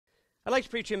I'd like to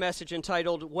preach you a message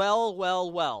entitled, Well, Well,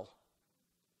 Well,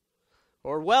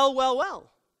 or Well, Well,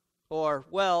 Well, or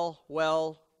Well,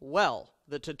 Well, Well,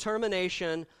 the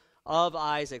determination of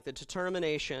Isaac, the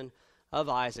determination of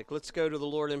Isaac. Let's go to the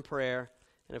Lord in prayer,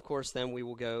 and of course then we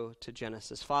will go to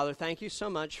Genesis. Father, thank you so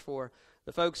much for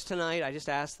the folks tonight. I just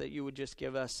ask that you would just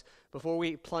give us, before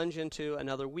we plunge into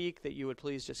another week, that you would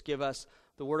please just give us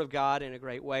the Word of God in a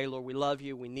great way. Lord, we love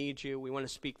you, we need you, we want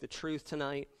to speak the truth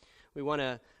tonight.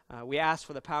 We ask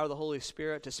for the power of the Holy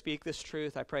Spirit to speak this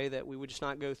truth. I pray that we would just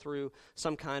not go through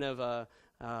some kind of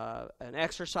an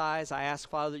exercise. I ask,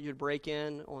 Father, that you would break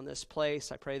in on this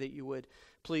place. I pray that you would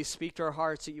please speak to our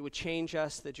hearts, that you would change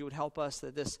us, that you would help us,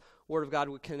 that this Word of God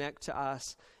would connect to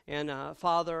us. And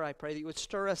Father, I pray that you would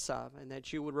stir us up and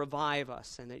that you would revive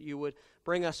us and that you would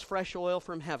bring us fresh oil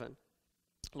from heaven.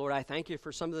 Lord, I thank you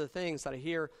for some of the things that I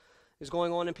hear is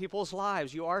going on in people's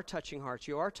lives. You are touching hearts.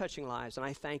 You are touching lives, and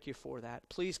I thank you for that.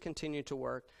 Please continue to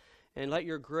work, and let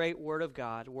your great Word of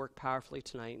God work powerfully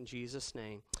tonight. In Jesus'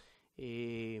 name,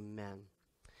 amen.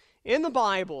 In the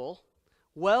Bible,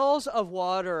 wells of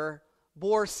water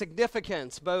bore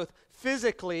significance, both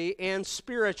physically and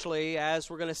spiritually, as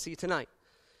we're going to see tonight.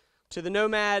 To the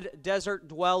nomad desert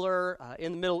dweller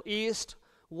in the Middle East,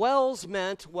 wells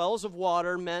of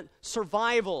water meant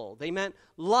survival. They meant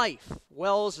life.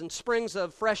 Wells and springs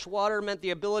of fresh water meant the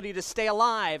ability to stay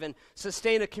alive and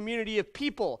sustain a community of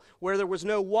people. Where there was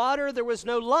no water, there was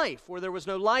no life. Where there was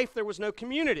no life, there was no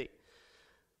community.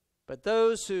 But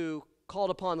those who called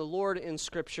upon the Lord in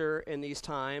Scripture in these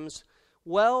times,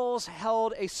 wells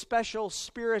held a special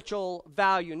spiritual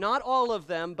value. Not all of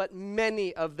them, but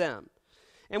many of them.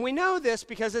 And we know this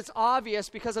because it's obvious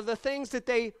because of the things that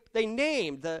they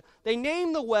named. They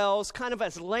named the wells kind of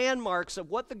as landmarks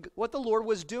of what the Lord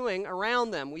was doing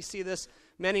around them. We see this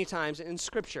many times in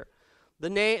Scripture. The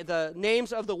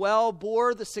names of the well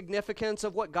bore the significance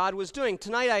of what God was doing.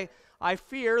 Tonight I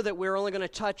fear that we're only going to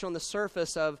touch on the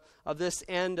surface of this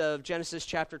end of Genesis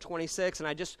chapter 26. And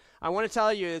I want to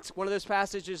tell you, it's one of those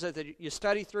passages that you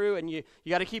study through and you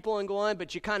got to keep on going,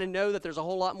 but you kind of know that there's a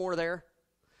whole lot more there.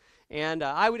 And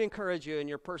I would encourage you in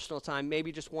your personal time,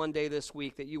 maybe just one day this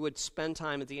week, that you would spend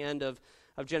time at the end of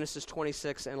Genesis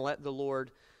 26 and let the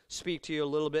Lord speak to you a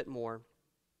little bit more.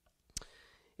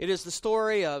 It is the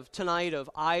story of tonight of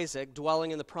Isaac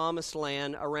dwelling in the promised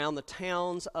land around the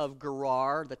towns of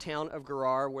Gerar, the town of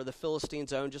Gerar where the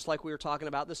Philistines owned, just like we were talking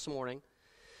about this morning.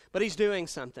 But he's doing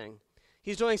something.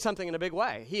 He's doing something in a big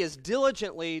way. He is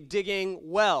diligently digging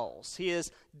wells. He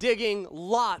is digging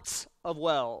lots of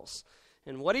wells.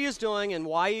 And what he is doing and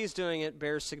why he's doing it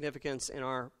bears significance in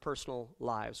our personal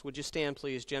lives. Would you stand,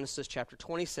 please? Genesis chapter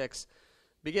 26,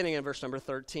 beginning in verse number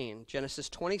 13. Genesis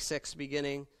 26,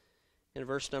 beginning in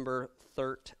verse number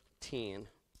 13.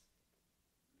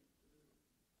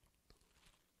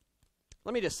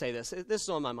 Let me just say this. This is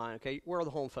on my mind, okay? We're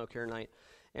the home folk here tonight.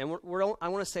 And I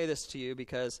want to say this to you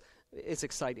because it's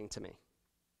exciting to me.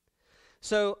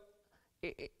 So,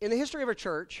 in the history of our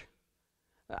church,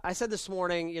 I said this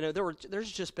morning, there's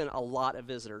just been a lot of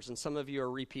visitors, and some of you are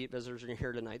repeat visitors and you're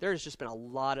here tonight. There's just been a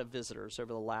lot of visitors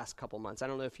over the last couple months. I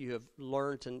don't know if you have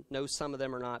learned to know some of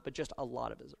them or not, but just a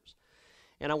lot of visitors.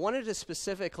 And I wanted to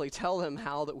specifically tell them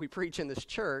how that we preach in this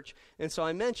church, and so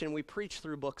I mentioned we preach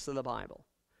through books of the Bible,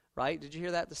 right? Did you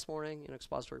hear that this morning?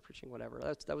 Expository preaching, whatever.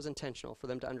 That was intentional for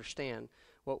them to understand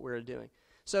what we're doing.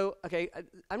 So, okay,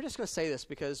 I'm just going to say this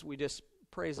because we just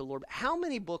praise the Lord. How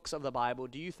many books of the Bible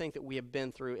do you think that we have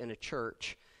been through in a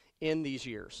church in these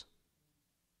years?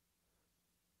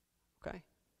 Okay.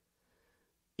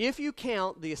 If you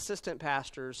count the assistant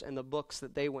pastors and the books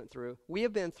that they went through, we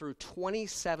have been through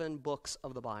 27 books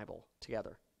of the Bible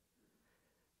together.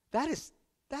 That is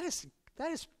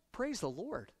praise the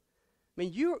Lord. I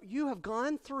mean, you have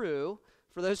gone through,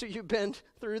 for those of you who've been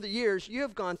through the years, you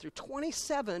have gone through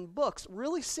 27 books,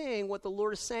 really seeing what the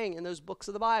Lord is saying in those books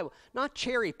of the Bible. Not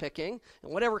cherry picking,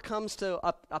 and whatever comes to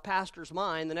a pastor's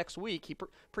mind the next week, he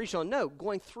preached on. No,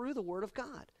 going through the Word of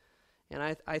God. And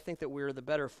I think that we're the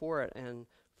better for it, and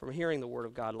from hearing the Word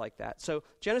of God like that. So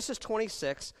Genesis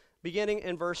 26, beginning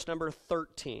in verse number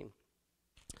 13.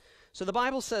 So the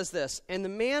Bible says this, "And the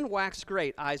man waxed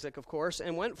great," Isaac, of course,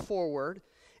 "and went forward,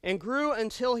 and grew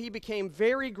until he became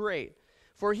very great.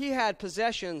 For he had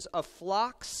possessions of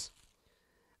flocks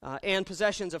and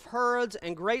possessions of herds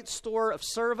and great store of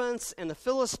servants, and the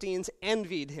Philistines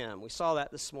envied him." We saw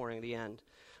that this morning at the end.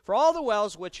 "For all the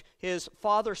wells which his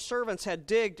father's servants had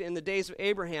digged in the days of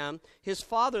Abraham, his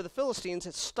father, the Philistines,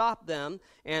 had stopped them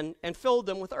and filled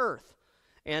them with earth.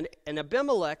 And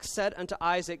Abimelech said unto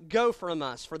Isaac, Go from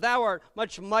us, for thou art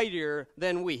much mightier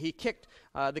than we."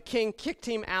 The king kicked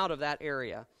him out of that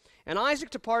area. And Isaac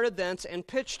departed thence and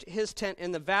pitched his tent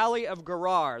in the valley of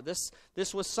Gerar. This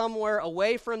was somewhere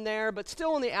away from there, but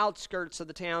still in the outskirts of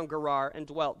the town Gerar, and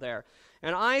dwelt there.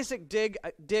 And Isaac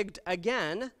digged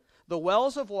again the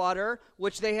wells of water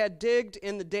which they had digged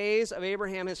in the days of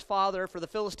Abraham his father, for the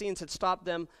Philistines had stopped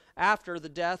them after the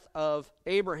death of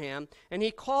Abraham. And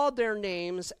he called their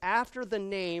names after the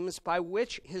names by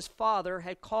which his father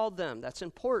had called them. That's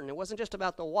important. It wasn't just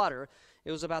about the water.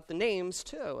 It was about the names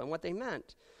too and what they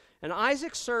meant. And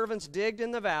Isaac's servants digged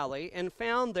in the valley and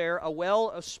found there a well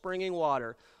of springing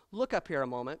water. Look up here a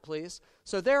moment, please.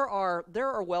 So there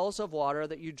are wells of water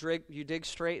that you dig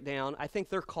straight down. I think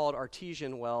they're called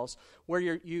artesian wells, where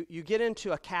you get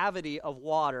into a cavity of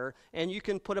water, and you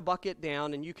can put a bucket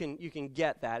down, and you can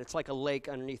get that. It's like a lake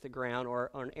underneath the ground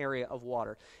or an area of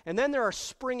water. And then there are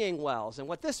springing wells, and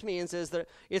what this means is that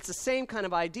it's the same kind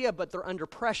of idea, but they're under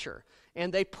pressure.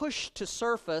 And they push to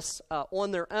surface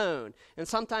on their own. And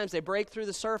sometimes they break through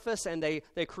the surface and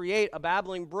they create a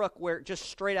babbling brook where just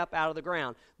straight up out of the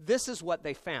ground. This is what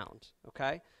they found,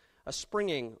 okay? A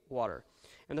springing water.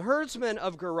 And the herdsmen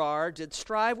of Gerar did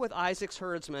strive with Isaac's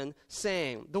herdsmen,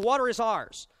 saying, "The water is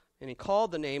ours." And he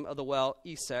called the name of the well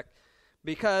Esek,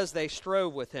 because they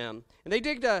strove with him. And they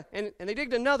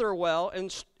digged another well and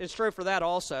strove for that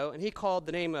also. And he called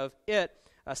the name of it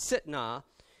Sitnah.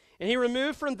 And he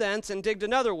removed from thence and digged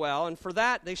another well, and for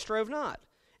that they strove not.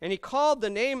 And he called the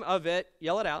name of it,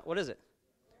 yell it out, what is it?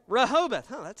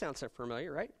 Rehoboth. Oh, that sounds so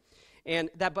familiar, right?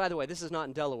 And that, by the way, this is not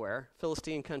in Delaware.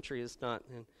 Philistine country is not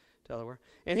in Delaware.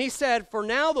 And he said, "For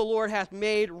now the Lord hath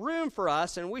made room for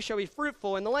us, and we shall be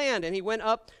fruitful in the land." And he went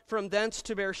up from thence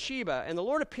to Beersheba. And the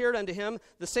Lord appeared unto him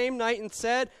the same night and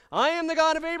said, "I am the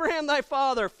God of Abraham thy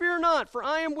father. Fear not, for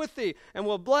I am with thee, and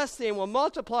will bless thee, and will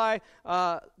multiply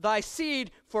thy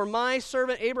seed for my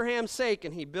servant Abraham's sake."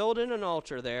 And he builded an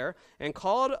altar there, and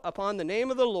called upon the name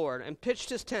of the Lord, and pitched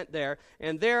his tent there.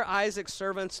 And there Isaac's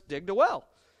servants digged a well.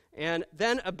 And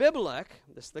then Abimelech,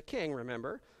 this is the king,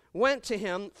 remember, went to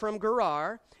him from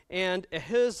Gerar, and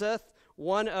Ahuzzath,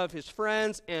 one of his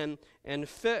friends, and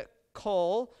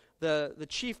Phicol, the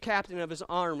chief captain of his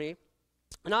army.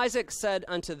 And Isaac said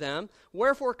unto them,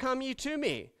 "Wherefore come ye to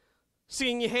me,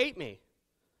 seeing ye hate me,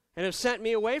 and have sent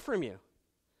me away from you?"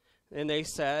 And they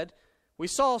said, "We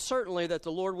saw certainly that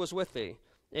the Lord was with thee.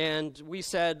 And we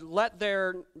said, Let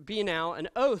there be now an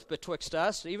oath betwixt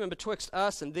us, even betwixt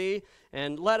us and thee,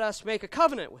 and let us make a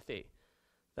covenant with thee,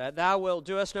 that thou wilt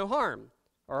do us no harm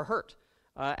or hurt,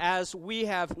 as we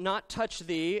have not touched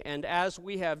thee, and as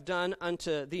we have done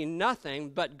unto thee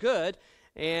nothing but good,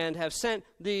 and have sent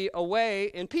thee away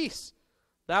in peace.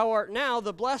 Thou art now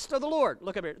the blessed of the Lord."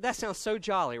 Look up here. That sounds so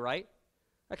jolly, right?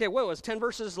 Okay, what was 10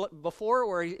 verses before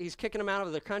where he's kicking them out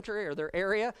of their country or their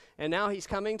area, and now he's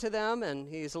coming to them, and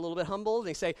he's a little bit humbled, and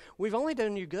he say, "We've only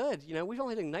done you good. We've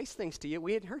only done nice things to you.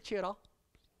 We didn't hurt you at all."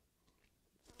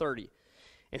 30.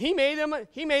 And he made them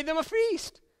a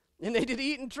feast, and they did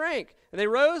eat and drink. And they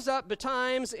rose up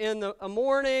betimes in the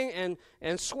morning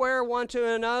and sware one to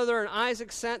another, and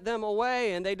Isaac sent them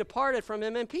away, and they departed from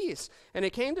him in peace. And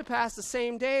it came to pass the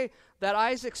same day that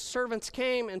Isaac's servants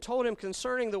came and told him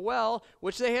concerning the well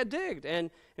which they had digged.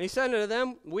 And he said unto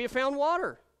them, "We have found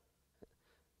water."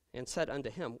 And said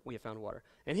unto him, "We have found water."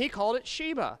 And he called it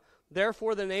Sheba.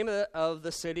 Therefore the name of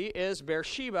the city is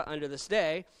Beersheba unto this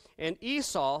day. And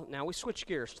Esau, now we switch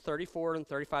gears, 34 and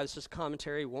 35, this is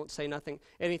commentary, we won't say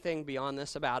anything beyond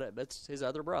this about it, but it's his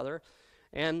other brother.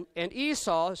 And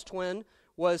Esau, his twin,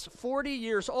 was 40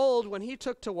 years old when he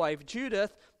took to wife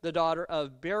Judith, the daughter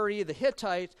of Beri the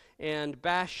Hittite, and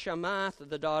Bashemath,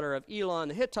 the daughter of Elon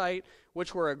the Hittite,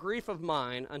 which were a grief of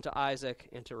mine unto Isaac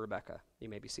and to Rebekah. You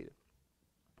may be seated.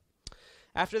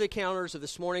 After the encounters of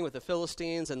this morning with the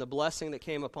Philistines and the blessing that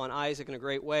came upon Isaac in a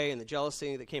great way and the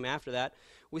jealousy that came after that,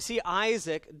 we see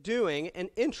Isaac doing an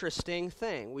interesting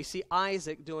thing. We see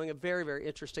Isaac doing a very, very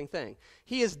interesting thing.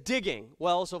 He is digging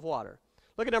wells of water.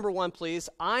 Look at number 1, please.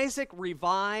 Isaac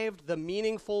revived the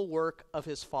meaningful work of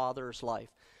his father's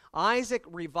life. Isaac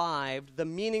revived the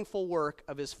meaningful work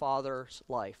of his father's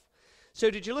life.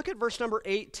 So did you look at verse number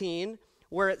 18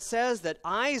 where it says that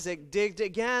Isaac digged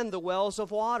again the wells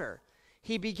of water?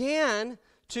 He began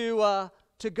to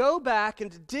go back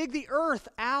and to dig the earth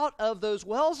out of those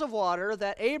wells of water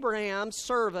that Abraham's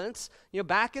servants,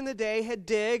 back in the day had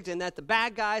digged and that the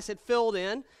bad guys had filled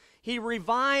in. He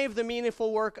revived the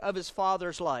meaningful work of his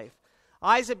father's life.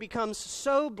 Isaac becomes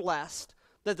so blessed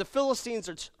that the Philistines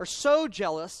are so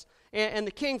jealous, and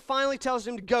the king finally tells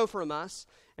him to go from us.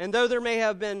 And though there may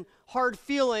have been hard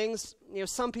feelings,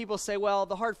 some people say, well,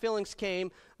 the hard feelings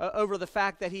came over the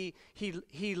fact that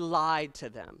he lied to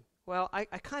them. Well, I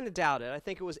kind of doubt it. I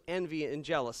think it was envy and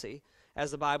jealousy,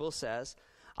 as the Bible says.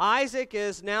 Isaac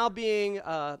is now being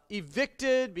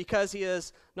evicted because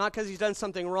not because he's done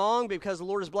something wrong, but because the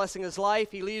Lord is blessing his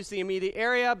life. He leaves the immediate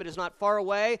area, but is not far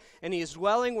away, and he is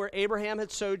dwelling where Abraham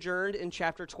had sojourned in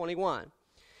chapter 21.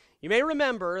 You may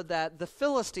remember that the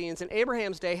Philistines in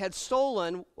Abraham's day had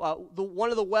stolen one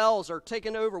of the wells, or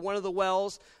taken over one of the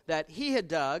wells that he had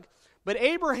dug, but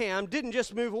Abraham didn't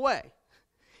just move away.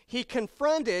 He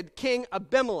confronted King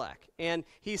Abimelech, and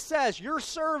he says, "Your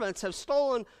servants have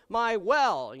stolen my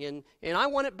well, and I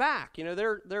want it back. You know,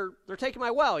 they're taking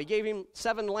my well." He gave him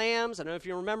 7 lambs. I don't know if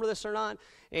you remember this or not.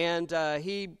 And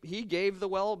he gave the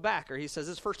well back. Or he says,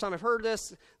 "This is the first time I've heard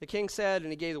this," the king said,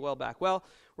 and he gave the well back. Well,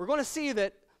 we're going to see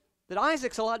that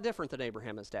Isaac's a lot different than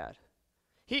Abraham, his dad.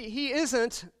 He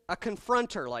isn't a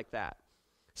confronter like that.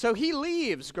 So he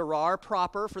leaves Gerar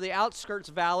proper for the outskirts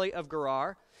valley of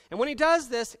Gerar. And when he does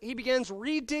this, he begins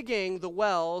redigging the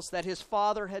wells that his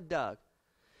father had dug.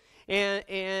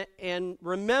 And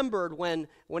remembered when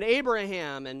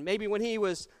Abraham, and maybe when he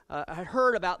was had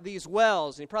heard about these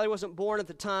wells, and he probably wasn't born at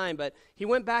the time, but he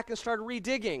went back and started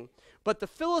redigging. But the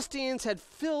Philistines had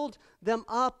filled them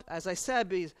up, as I said,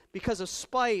 because of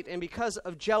spite and because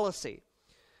of jealousy.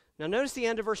 Now notice the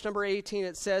end of verse number 18.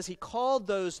 It says he called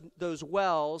those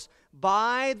wells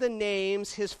by the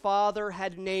names his father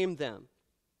had named them.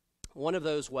 One of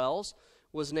those wells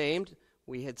was named,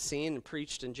 we had seen and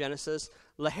preached in Genesis,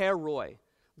 Lahairoi,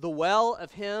 the well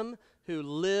of him who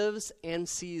lives and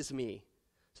sees me.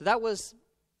 So that was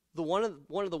one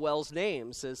of the well's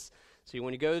names. So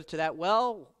when you go to that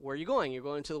well, where are you going? You're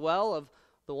going to the well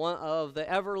of the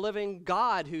ever-living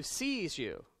God who sees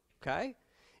you. Okay?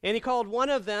 And he called one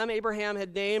of them, Abraham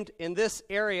had named in this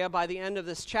area by the end of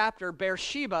this chapter,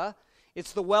 Beersheba.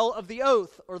 It's the well of the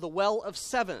oath, or the well of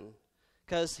 7.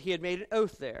 Because he had made an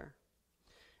oath there.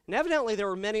 And evidently there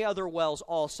were many other wells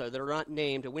also that are not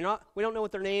named, and we don't know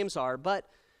what their names are, but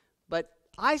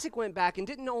Isaac went back and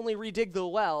didn't only redig the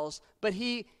wells, but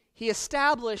he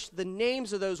established the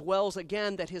names of those wells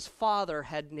again that his father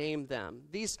had named them.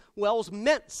 These wells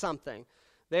meant something.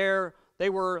 They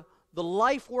were the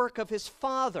life work of his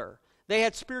father. They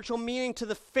had spiritual meaning to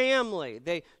the family,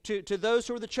 to those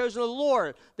who were the chosen of the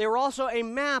Lord. They were also a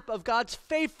map of God's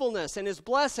faithfulness and his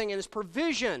blessing and his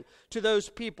provision to those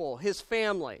people, his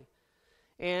family.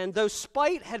 And though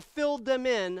spite had filled them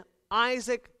in,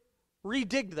 Isaac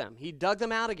redigged them. He dug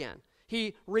them out again.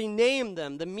 He renamed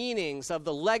them the meanings of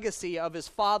the legacy of his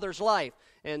father's life,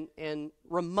 and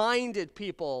reminded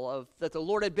people that the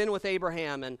Lord had been with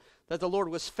Abraham and that the Lord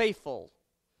was faithful.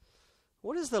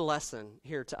 What is the lesson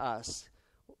here to us?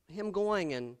 Him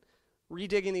going and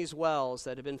redigging these wells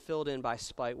that have been filled in by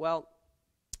spite. Well,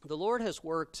 the Lord has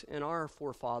worked in our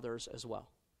forefathers as well.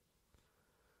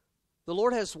 The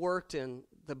Lord has worked in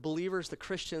the believers, the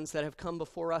Christians that have come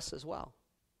before us as well.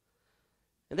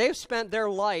 And they have spent their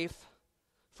life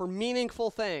for meaningful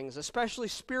things, especially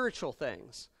spiritual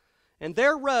things. And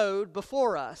their road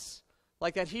before us,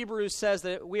 like that Hebrews says,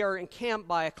 that we are encamped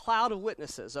by a cloud of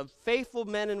witnesses, of faithful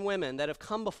men and women that have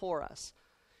come before us.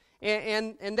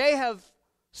 And they have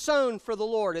sown for the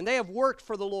Lord, and they have worked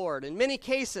for the Lord. In many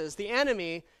cases, the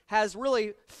enemy has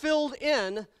really filled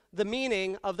in the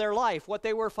meaning of their life, what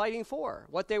they were fighting for,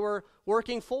 what they were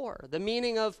working for, the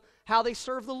meaning of how they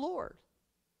serve the Lord.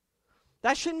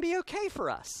 That shouldn't be okay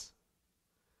for us.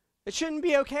 It shouldn't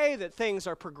be okay that things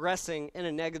are progressing in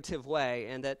a negative way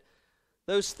and that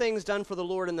those things done for the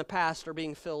Lord in the past are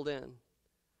being filled in.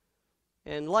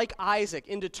 And like Isaac,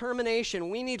 in determination,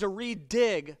 we need to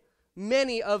redig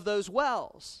many of those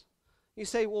wells. You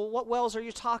say, well, what wells are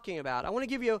you talking about? I want to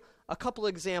give you a couple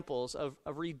examples of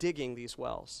redigging these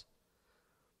wells.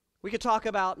 We could talk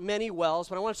about many wells,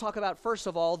 but I want to talk about, first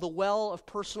of all, the well of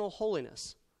personal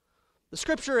holiness. The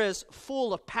scripture is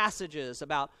full of passages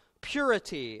about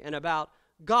purity and about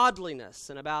godliness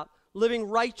and about living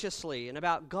righteously and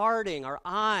about guarding our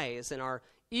eyes and our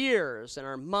ears and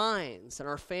our minds and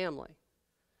our family.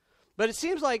 But it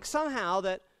seems like somehow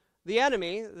that the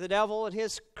enemy, the devil and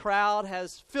his crowd,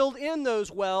 has filled in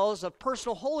those wells of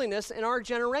personal holiness in our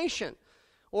generation,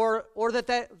 or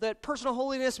that personal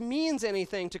holiness means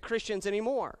anything to Christians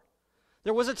anymore.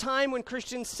 There was a time when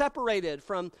Christians separated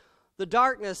from the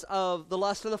darkness of the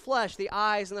lust of the flesh, the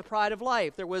eyes, and the pride of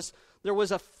life. There was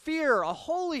a fear, a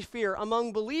holy fear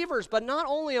among believers, but not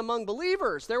only among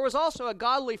believers. There was also a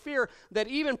godly fear that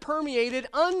even permeated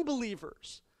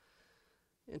unbelievers.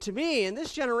 And to me, in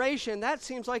this generation, that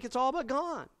seems like it's all but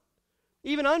gone.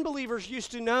 Even unbelievers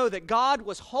used to know that God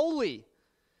was holy.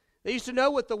 They used to know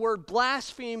what the word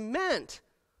blaspheme meant.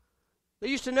 They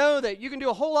used to know that you can do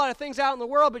a whole lot of things out in the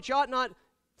world, but you ought not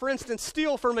for instance,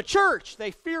 steal from a church. They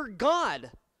fear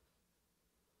God.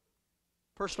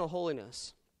 Personal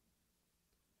holiness.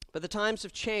 But the times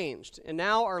have changed, and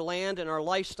now our land and our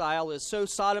lifestyle is so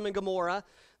Sodom and Gomorrah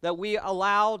that we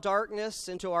allow darkness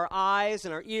into our eyes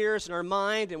and our ears and our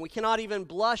mind, and we cannot even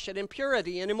blush at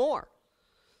impurity anymore.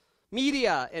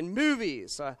 Media and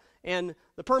movies and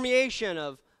the permeation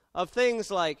of things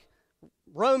like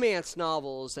romance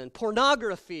novels and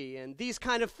pornography and these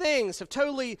kind of things have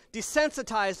totally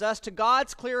desensitized us to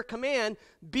God's clear command,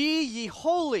 be ye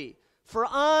holy, for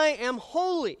I am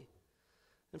holy.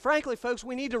 And frankly, folks,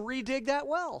 we need to redig that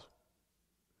well.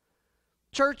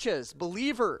 Churches,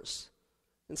 believers,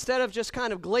 instead of just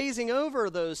kind of glazing over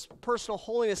those personal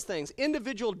holiness things,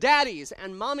 individual daddies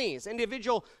and mommies,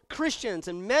 individual Christians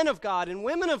and men of God and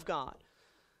women of God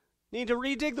need to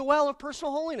redig the well of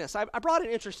personal holiness. I brought an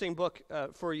interesting book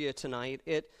for you tonight.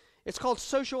 It's called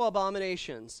Social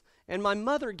Abominations, and my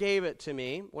mother gave it to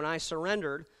me when I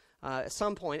surrendered, at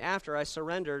some point after I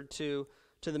surrendered to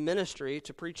the ministry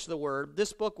to preach the word.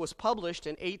 This book was published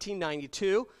in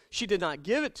 1892. She did not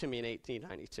give it to me in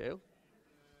 1892.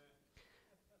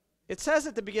 It says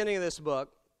at the beginning of this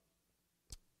book,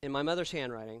 in my mother's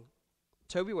handwriting,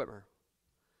 Tobe Witmer,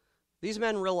 these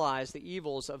men realized the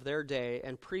evils of their day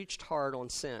and preached hard on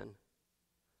sin.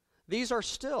 These are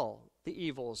still the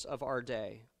evils of our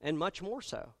day, and much more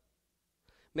so.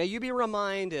 May you be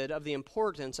reminded of the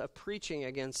importance of preaching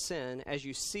against sin as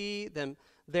you see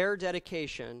their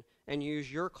dedication and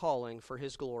use your calling for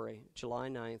his glory. July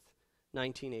 9th,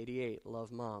 1988.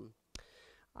 Love, Mom.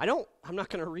 I'm not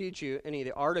going to read you any of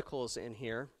the articles in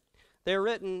here. They're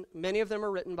written, many of them are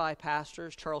written by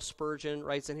pastors. Charles Spurgeon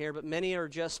writes in here, but many are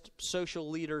just social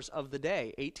leaders of the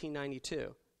day,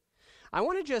 1892. I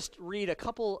want to just read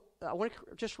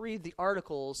the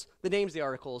articles, the names of the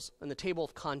articles, and the table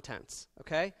of contents,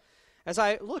 okay? As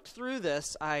I looked through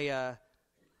this, it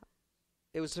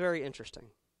was very interesting.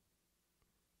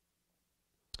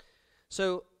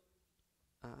 So,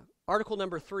 article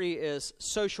number 3 is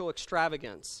social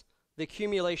extravagance, the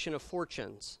accumulation of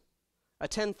fortunes, a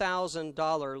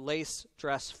 $10,000 lace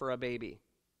dress for a baby,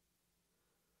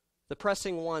 the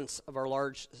pressing wants of our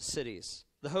large cities,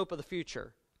 the hope of the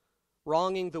future,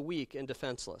 wronging the weak and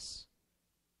defenseless.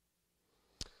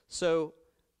 So,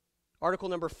 article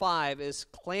number 5 is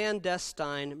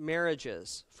clandestine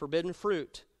marriages, forbidden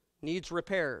fruit, needs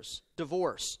repairs,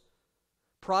 divorce.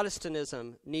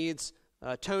 Protestantism needs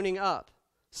toning up,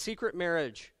 secret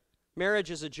marriage, marriage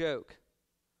is a joke,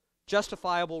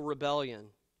 justifiable rebellion.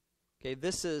 Okay,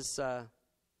 this is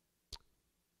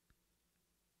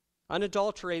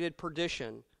unadulterated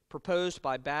perdition proposed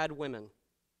by bad women.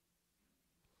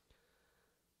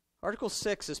 Article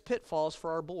 6 is pitfalls for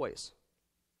our boys.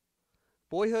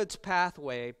 Boyhood's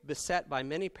pathway beset by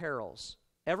many perils.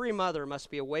 Every mother must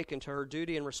be awakened to her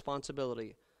duty and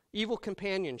responsibility. Evil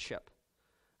companionship.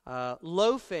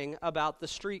 Loafing about the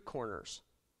street corners.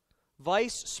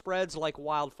 Vice spreads like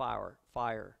wildfire.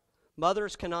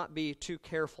 Mothers cannot be too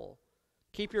careful.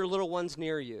 Keep your little ones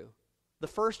near you. The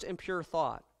first impure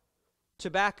thought.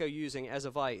 Tobacco using as a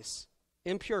vice.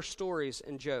 Impure stories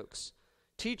and jokes.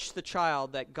 Teach the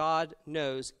child that God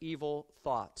knows evil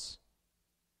thoughts.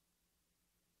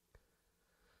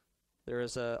 There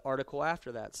is an article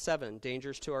after that, 7,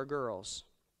 dangers to our girls.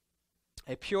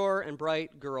 A pure and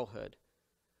bright girlhood.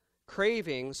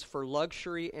 Cravings for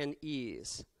luxury and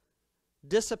ease.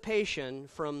 Dissipation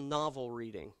from novel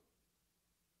reading.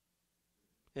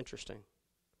 Interesting.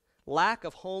 Lack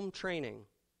of home training.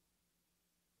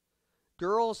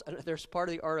 Girls, there's part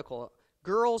of the article,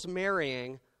 girls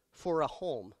marrying for a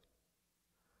home.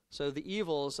 So the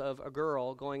evils of a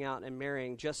girl going out and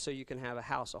marrying just so you can have a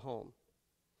house, a home.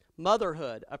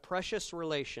 Motherhood, a precious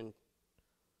relation.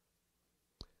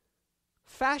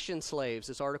 Fashion slaves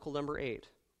is article number 8.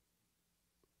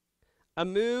 A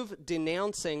move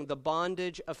denouncing the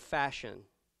bondage of fashion.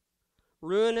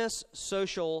 Ruinous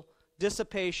social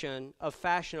dissipation of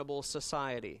fashionable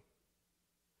society.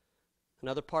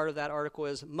 Another part of that article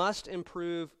is must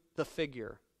improve the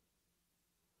figure.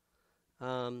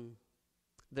 Part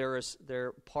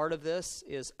of this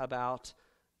is about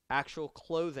actual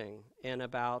clothing and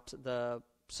about the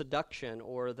seduction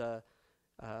or the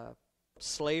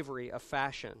slavery of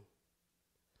fashion.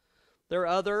 There are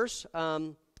others.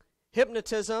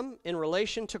 Hypnotism in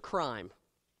relation to crime.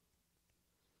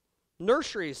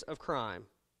 Nurseries of crime.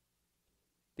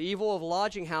 The evil of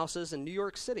lodging houses in New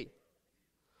York City.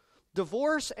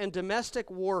 Divorce and domestic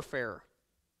warfare.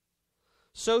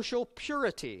 Social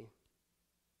purity.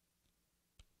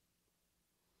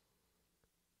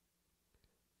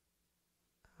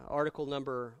 Article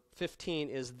number 15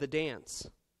 is the dance.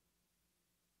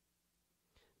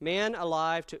 man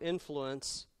alive to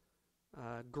influence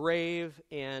grave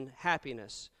and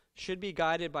happiness should be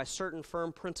guided by certain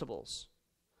firm principles.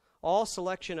 All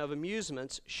selection of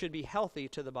amusements should be healthy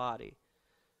to the body.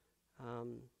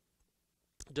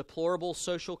 Deplorable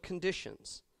social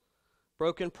conditions,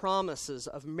 broken promises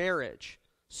of marriage,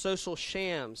 social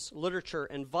shams, literature,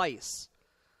 and vice,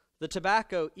 the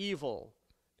tobacco evil,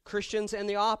 Christians and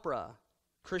the opera,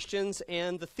 Christians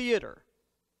and the theater,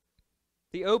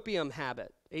 the opium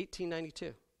habit,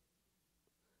 1892.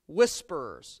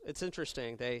 Whisperers, it's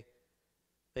interesting, they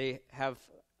have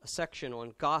a section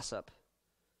on gossip.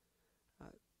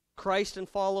 Christ and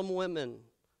fallen women,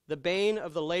 the bane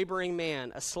of the laboring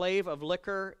man, a slave of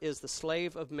liquor is the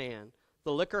slave of man.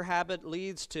 The liquor habit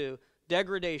leads to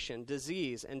degradation,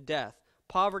 disease, and death.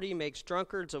 Poverty makes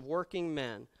drunkards of working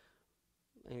men.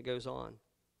 And it goes on.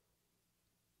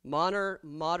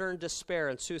 Modern despair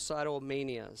and suicidal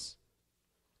manias.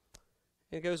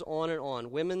 And it goes on and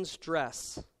on. Women's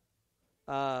dress,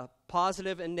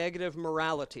 positive and negative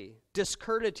morality,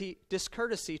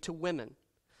 discourtesy to women.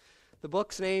 The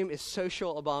book's name is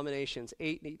Social Abominations,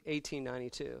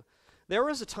 1892. There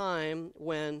was a time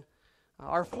when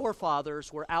our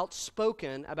forefathers were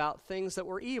outspoken about things that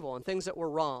were evil and things that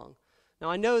were wrong. Now,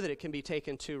 I know that it can be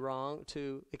taken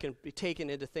it can be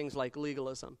taken into things like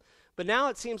legalism. But now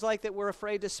it seems like that we're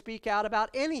afraid to speak out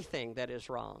about anything that is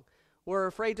wrong. We're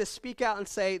afraid to speak out and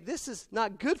say, this is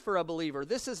not good for a believer.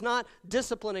 This is not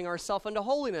disciplining ourselves unto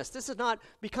holiness. This is not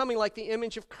becoming like the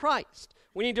image of Christ.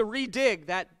 We need to redig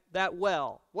that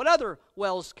well. What other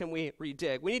wells can we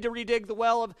redig? We need to redig the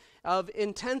well of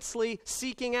intensely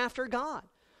seeking after God.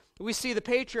 We see the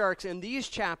patriarchs in these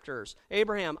chapters,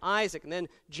 Abraham, Isaac, and then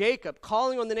Jacob,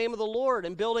 calling on the name of the Lord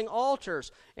and building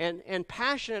altars and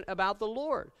passionate about the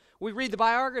Lord. We read the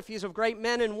biographies of great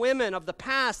men and women of the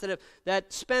past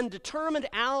that spend determined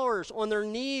hours on their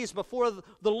knees before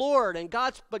the Lord,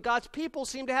 but God's people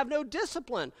seem to have no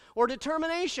discipline or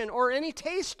determination or any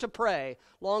taste to pray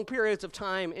long periods of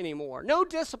time anymore. No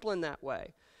discipline that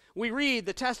way. We read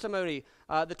the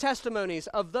testimonies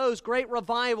of those great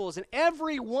revivals, and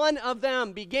every one of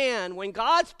them began when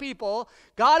God's people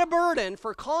got a burden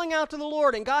for calling out to the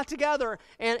Lord and got together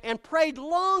and prayed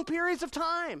long periods of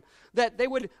time, that they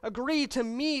would agree to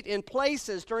meet in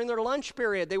places during their lunch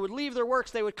period. They would leave their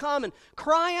works. They would come and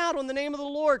cry out on the name of the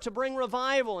Lord to bring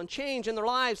revival and change in their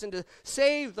lives and to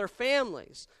save their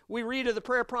families. We read of the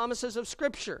prayer promises of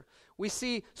Scripture. We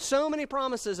see so many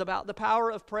promises about the power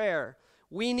of prayer.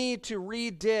 We need to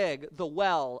redig the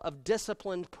well of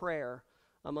disciplined prayer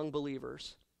among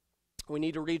believers. We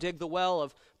need to redig the well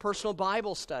of personal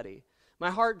Bible study. My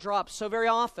heart drops so very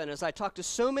often as I talk to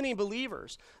so many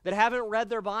believers that haven't read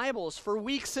their Bibles for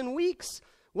weeks and weeks.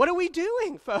 What are we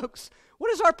doing, folks?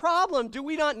 What is our problem? Do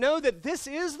we not know that this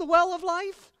is the well of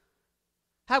life?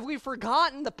 Have we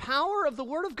forgotten the power of the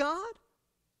Word of God?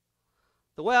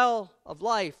 The well of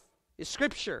life is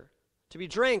Scripture, to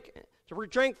drink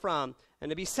from, and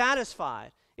to be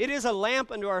satisfied. It is a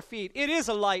lamp unto our feet. It is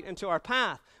a light unto our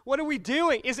path. What are we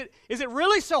doing? Is it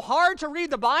really so hard to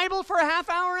read the Bible for a half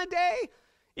hour a day?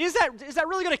 Is that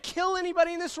really going to kill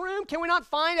anybody in this room? Can we not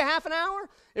find a half an hour?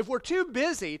 If we're too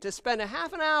busy to spend a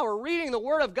half an hour reading the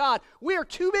Word of God, we are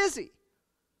too busy.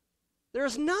 There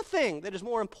is nothing that is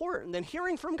more important than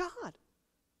hearing from God.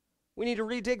 We need to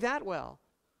redig that well.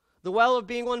 The well of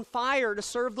being on fire to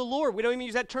serve the Lord. We don't even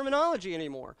use that terminology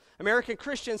anymore. American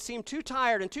Christians seem too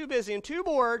tired and too busy and too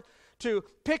bored to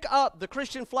pick up the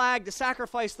Christian flag to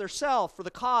sacrifice themselves for the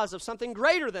cause of something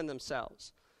greater than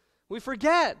themselves. We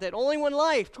forget that only one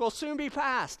life will soon be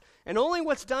past, and only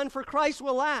what's done for Christ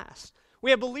will last. We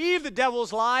have believed the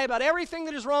devil's lie about everything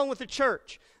that is wrong with the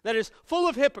church, that is full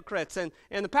of hypocrites, and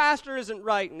the pastor isn't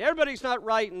right, and everybody's not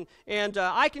right, and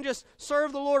I can just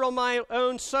serve the Lord on my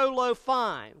own solo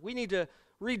fine. We need to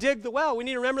redig the well. We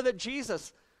need to remember that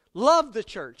Jesus loved the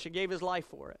church and gave his life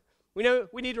for it.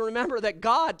 We need to remember that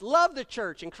God loved the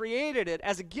church and created it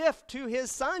as a gift to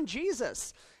his son,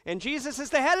 Jesus. And Jesus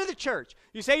is the head of the church.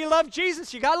 You say you love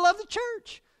Jesus, you got to love the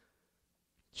church.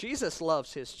 Jesus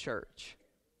loves his church.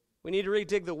 We need to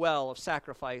redig the well of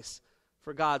sacrifice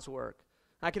for God's work.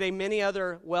 I could name many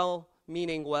other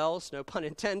well-meaning wells, no pun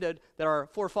intended, that our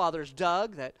forefathers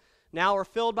dug that now are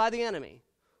filled by the enemy.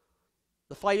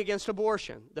 The fight against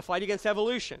abortion, the fight against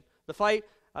evolution, the fight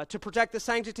to protect the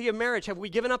sanctity of marriage. Have we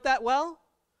given up that well?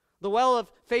 The well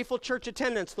of faithful church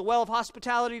attendance, the well of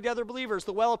hospitality to other believers,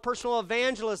 the well of personal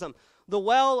evangelism, the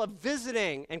well of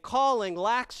visiting and calling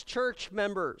lax church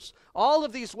members. All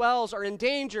of these wells are in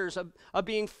dangers of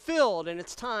being filled, and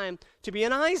it's time to be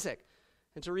an Isaac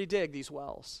and to redig these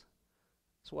wells,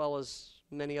 as well as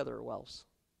many other wells.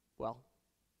 Well,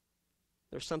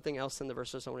 There's something else in the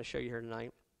verses I want to show you here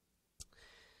tonight.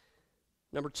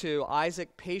 Number 2,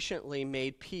 Isaac patiently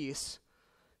made peace,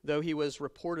 though he was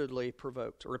repeatedly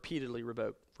provoked.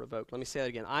 Let me say that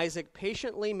again. Isaac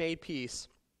patiently made peace,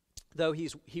 though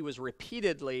he was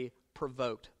repeatedly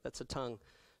provoked. That's a tongue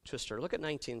twister. Look at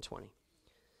 19:20.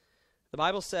 The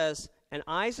Bible says, "And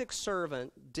Isaac's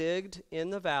servant digged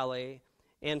in the valley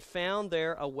and found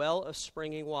there a well of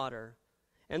springing water.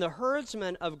 And the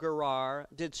herdsmen of Gerar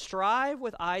did strive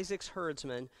with Isaac's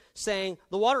herdsmen, saying,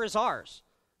 'The water is ours.'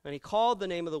 And he called the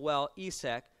name of the well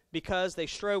Esek, because they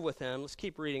strove with him." Let's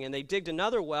keep reading. "And they digged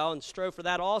another well and strove for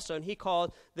that also, and he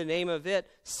called the name of it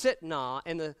Sitnah."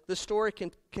 And the story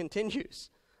continues.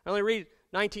 I only read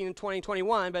 19 and 20 and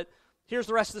 21, but here's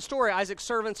the rest of the story. Isaac's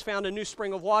servants found a new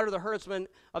spring of water. The herdsmen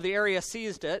of the area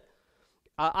seized it.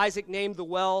 Isaac named the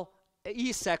well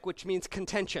Esek, which means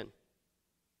contention.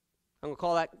 I'm going to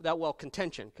call that well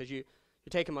contention, because you're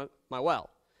taking my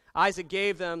well. Isaac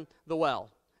gave them the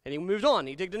well. And he moved on.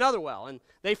 He digged another well, and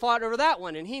they fought over that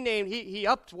one. And he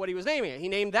upped what he was naming it. He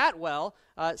named that well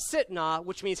Sitnah,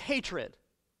 which means hatred.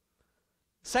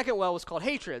 The second well was called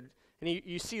hatred. And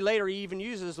you see later he even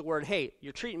uses the word hate.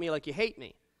 "You're treating me like you hate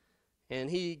me."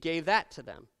 And he gave that to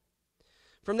them.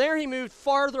 From there he moved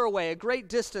farther away, a great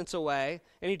distance away,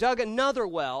 and he dug another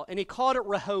well, and he called it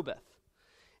Rehoboth.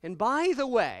 And by the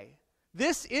way,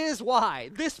 this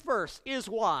verse is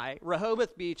why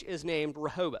Rehoboth Beach is named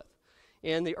Rehoboth.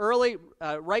 In the early,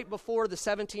 right before the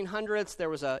 1700s, there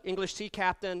was an English sea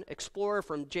captain, explorer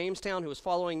from Jamestown who was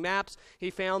following maps.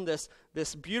 He found this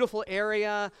beautiful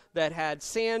area that had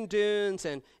sand dunes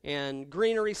and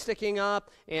greenery sticking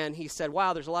up, and he said,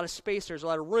 wow, there's a lot of space, there's a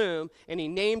lot of room, and he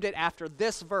named it after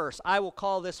this verse. "I will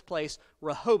call this place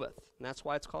Rehoboth," and that's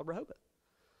why it's called Rehoboth.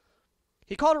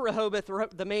 He called it Rehoboth.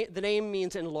 The name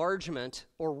means enlargement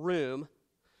or room,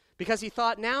 because he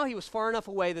thought now he was far enough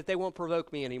away that they won't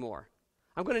provoke me anymore.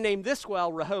 I'm going to name this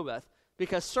well Rehoboth,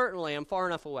 because certainly I'm far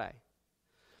enough away.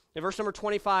 In verse number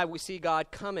 25, we see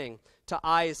God coming to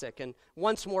Isaac and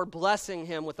once more blessing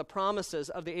him with the promises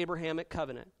of the Abrahamic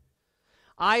covenant.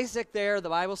 Isaac there, the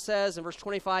Bible says in verse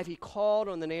 25, he called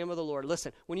on the name of the Lord.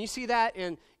 Listen, when you see that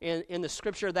in the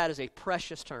scripture, that is a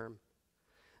precious term.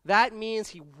 That means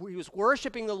he was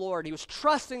worshiping the Lord. He was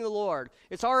trusting the Lord.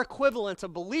 It's our equivalent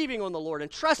of believing on the Lord and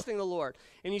trusting the Lord.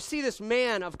 And you see this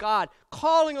man of God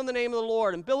calling on the name of the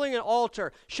Lord and building an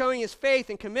altar, showing his faith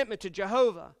and commitment to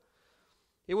Jehovah.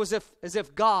 It was as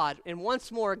if God, and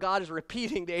once more God is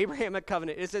repeating the Abrahamic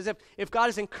covenant. It's as if God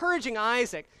is encouraging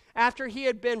Isaac after he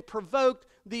had been provoked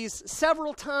these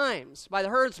several times by the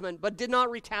herdsmen but did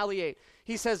not retaliate.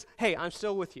 He says, hey, I'm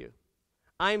still with you.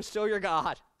 I am still your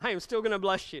God. I am still going to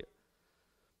bless you.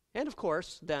 And of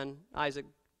course, then Isaac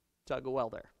dug a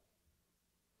well there.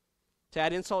 To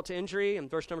add insult to injury, in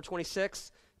verse number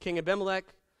 26, King Abimelech,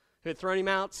 who had thrown him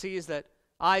out, sees that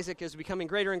Isaac is becoming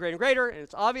greater and greater and greater, and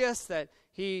it's obvious that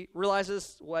he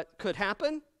realizes what could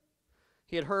happen.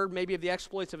 He had heard maybe of the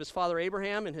exploits of his father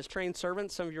Abraham and his trained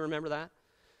servants. Some of you remember that.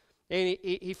 And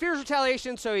he fears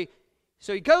retaliation, so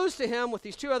he goes to him with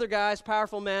these two other guys,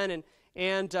 powerful men,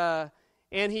 and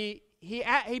he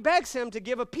begs him to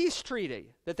give a peace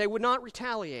treaty, that they would not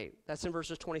retaliate. That's in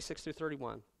verses 26 through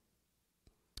 31.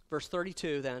 Verse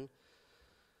 32 then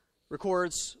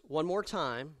records one more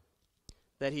time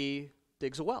that he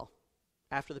digs a well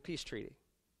after the peace treaty.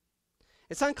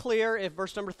 It's unclear if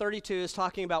verse number 32 is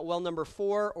talking about well number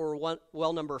 4 or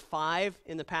well number 5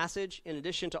 in the passage, in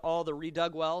addition to all the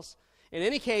redug wells. In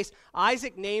any case,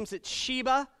 Isaac names it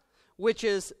Sheba, which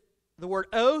is the word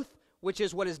oath, which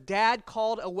is what his dad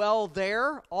called a well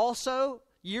there also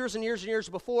years and years and years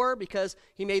before, because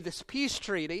he made this peace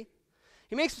treaty.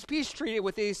 He makes this peace treaty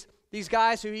with these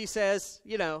guys who he says,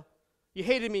 you know, you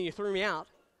hated me and you threw me out.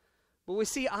 But we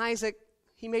see Isaac,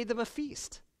 he made them a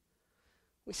feast.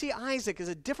 We see Isaac is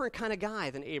a different kind of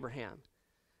guy than Abraham.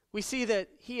 We see that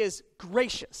he is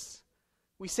gracious.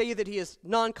 We see that he is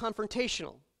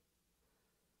non-confrontational.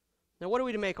 Now, what are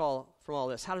we to make from all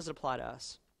this? How does it apply to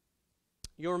us?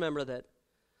 You'll remember that,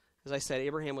 as I said,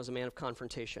 Abraham was a man of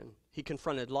confrontation. He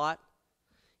confronted Lot.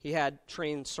 He had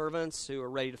trained servants who were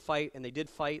ready to fight, and they did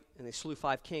fight, and they slew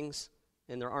 5 kings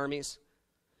in their armies.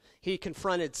 He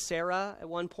confronted Sarah at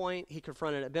one point. He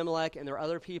confronted Abimelech, and there are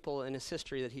other people in his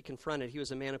history that he confronted. He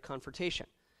was a man of confrontation.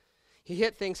 He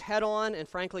hit things head on, and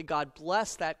frankly, God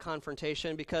blessed that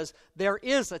confrontation, because there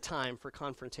is a time for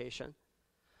confrontation.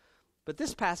 But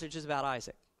this passage is about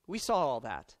Isaac. We saw all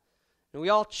that. And we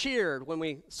all cheered when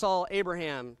we saw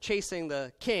Abraham chasing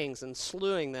the kings and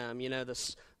slewing them, you know,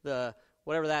 the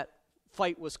whatever that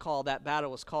fight was called, that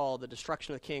battle was called, the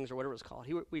destruction of the kings or whatever it was called.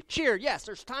 We cheered, yes,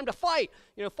 there's time to fight.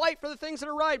 Fight for the things that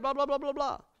are right, blah, blah, blah, blah,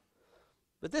 blah.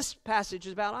 But this passage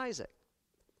is about Isaac.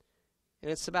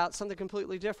 And it's about something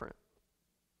completely different.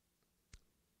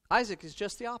 Isaac is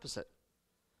just the opposite.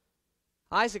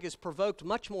 Isaac is provoked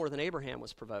much more than Abraham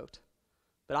was provoked.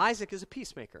 But Isaac is a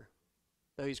peacemaker,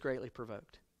 though he's greatly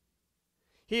provoked.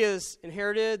 He has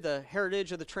inherited the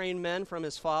heritage of the trained men from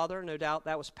his father. No doubt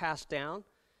that was passed down.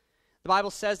 The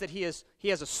Bible says that he has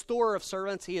a store of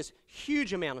servants. He has a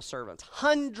huge amount of servants.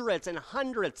 Hundreds and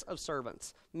hundreds of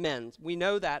servants, men. We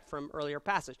know that from earlier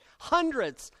passage.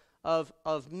 Hundreds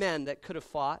of men that could have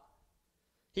fought.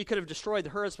 He could have destroyed the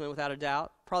herdsmen without a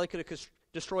doubt. Probably could have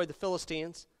destroyed the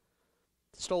Philistines.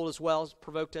 Stole his wells,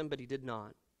 provoked him, but he did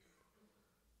not.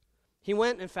 He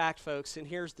went, in fact, folks, and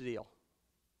here's the deal.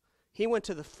 He went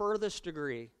to the furthest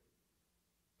degree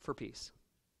for peace.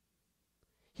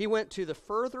 He went to the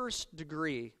furthest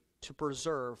degree to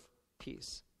preserve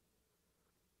peace.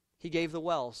 He gave the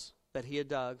wells that he had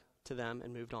dug to them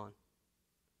and moved on.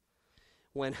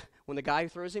 When the guy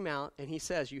throws him out and he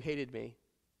says, "You hated me,"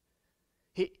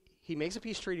 he makes a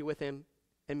peace treaty with him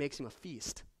and makes him a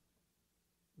feast.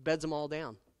 Beds them all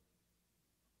down.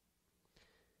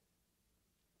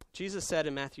 Jesus said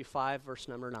in Matthew 5, verse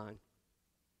number 9,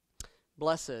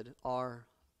 "Blessed are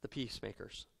the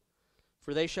peacemakers,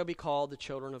 for they shall be called the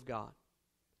children of God.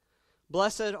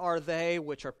 Blessed are they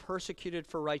which are persecuted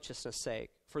for righteousness'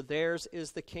 sake, for theirs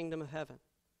is the kingdom of heaven.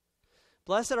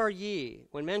 Blessed are ye,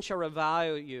 when men shall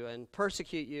revile you and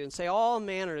persecute you, and say all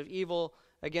manner of evil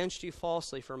against you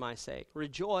falsely for my sake.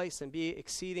 Rejoice and be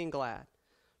exceeding glad,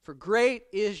 for great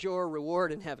is your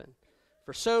reward in heaven.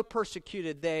 For so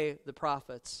persecuted they the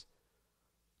prophets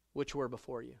which were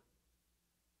before you."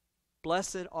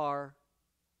 Blessed are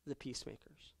the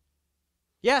peacemakers.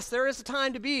 Yes, there is a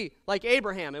time to be like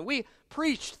Abraham, and we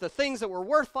preached the things that were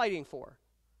worth fighting for.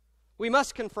 We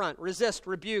must confront, resist,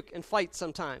 rebuke, and fight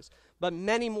sometimes, but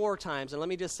many more times, and let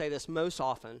me just say this, most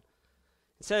often,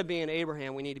 instead of being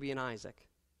Abraham, we need to be an Isaac.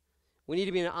 We need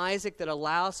to be an Isaac that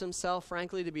allows himself,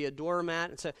 frankly, to be a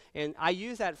doormat. And I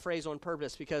use that phrase on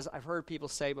purpose because I've heard people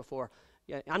say before,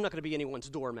 "Yeah, I'm not going to be anyone's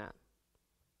doormat."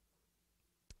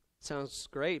 Sounds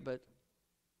great, but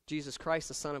Jesus Christ,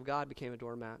 the Son of God, became a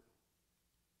doormat.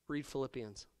 Read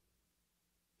Philippians.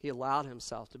 He allowed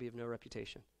himself to be of no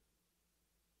reputation.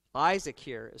 Isaac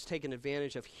here is taken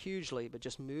advantage of hugely, but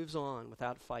just moves on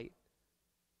without fight.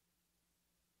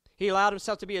 He allowed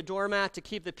himself to be a doormat to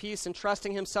keep the peace,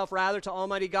 entrusting himself rather to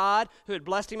Almighty God, who had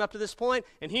blessed him up to this point,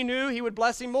 and he knew he would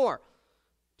bless him more.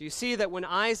 Do you see that when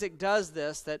Isaac does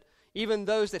this, that even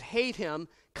those that hate him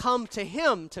come to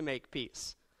him to make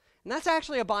peace? And that's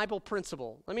actually a Bible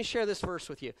principle. Let me share this verse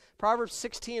with you. Proverbs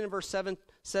 16 and verse 7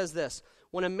 says this,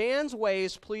 "When a man's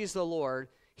ways please the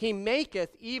Lord, he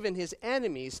maketh even his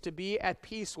enemies to be at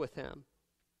peace with him."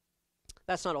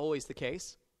 That's not always the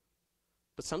case,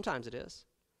 but sometimes it is.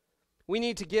 We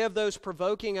need to give those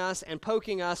provoking us and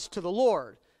poking us to the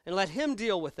Lord and let him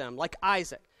deal with them like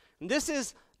Isaac. And this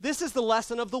is the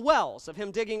lesson of the wells, of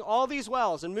him digging all these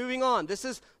wells and moving on. This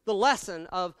is the lesson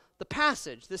of the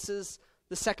passage. This is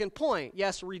the second point.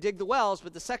 Yes, redig the wells,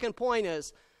 but the second point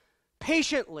is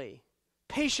patiently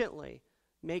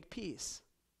make peace.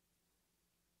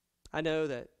 I know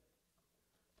that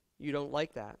you don't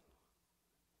like that.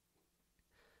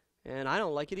 And I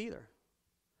don't like it either.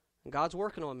 And God's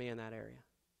working on me in that area.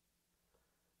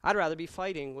 I'd rather be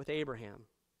fighting with Abraham.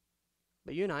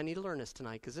 But you and I need to learn this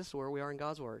tonight because this is where we are in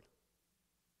God's Word.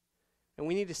 And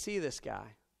we need to see this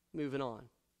guy moving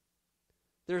on.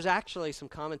 There's actually some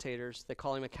commentators that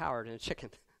call him a coward and a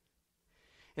chicken.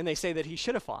 And they say that he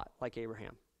should have fought like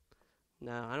Abraham.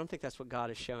 No, I don't think that's what God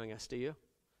is showing us, do you?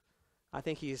 I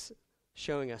think he's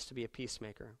showing us to be a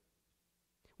peacemaker.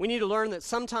 We need to learn that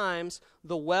sometimes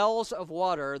the wells of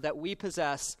water that we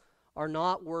possess are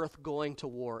not worth going to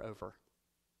war over.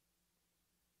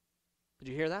 Did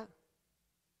you hear that?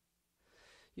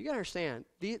 You got to understand,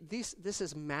 this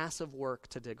is massive work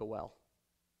to dig a well.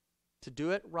 To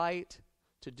do it right,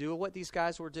 to do what these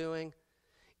guys were doing.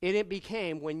 It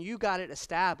became, when you got it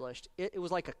established, it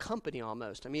was like a company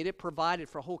almost. I mean, it provided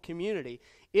for a whole community.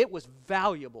 It was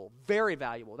valuable, very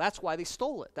valuable. That's why they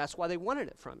stole it. That's why they wanted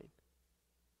it from him.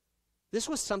 This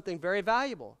was something very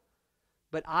valuable.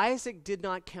 But Isaac did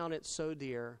not count it so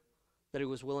dear that he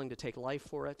was willing to take life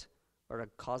for it or to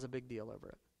cause a big deal over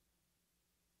it.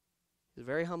 He's a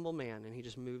very humble man, and he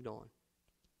just moved on.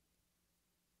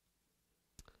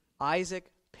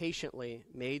 Isaac patiently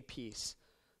made peace,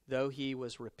 though he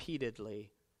was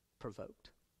repeatedly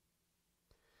provoked.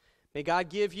 May God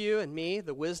give you and me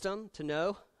the wisdom to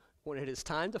know when it is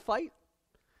time to fight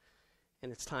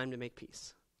and it's time to make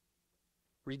peace.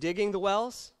 Redigging the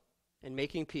wells and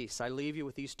making peace. I leave you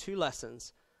with these two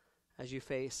lessons as you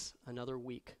face another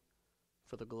week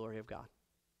for the glory of God.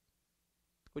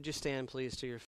 Would you stand, please, to your feet?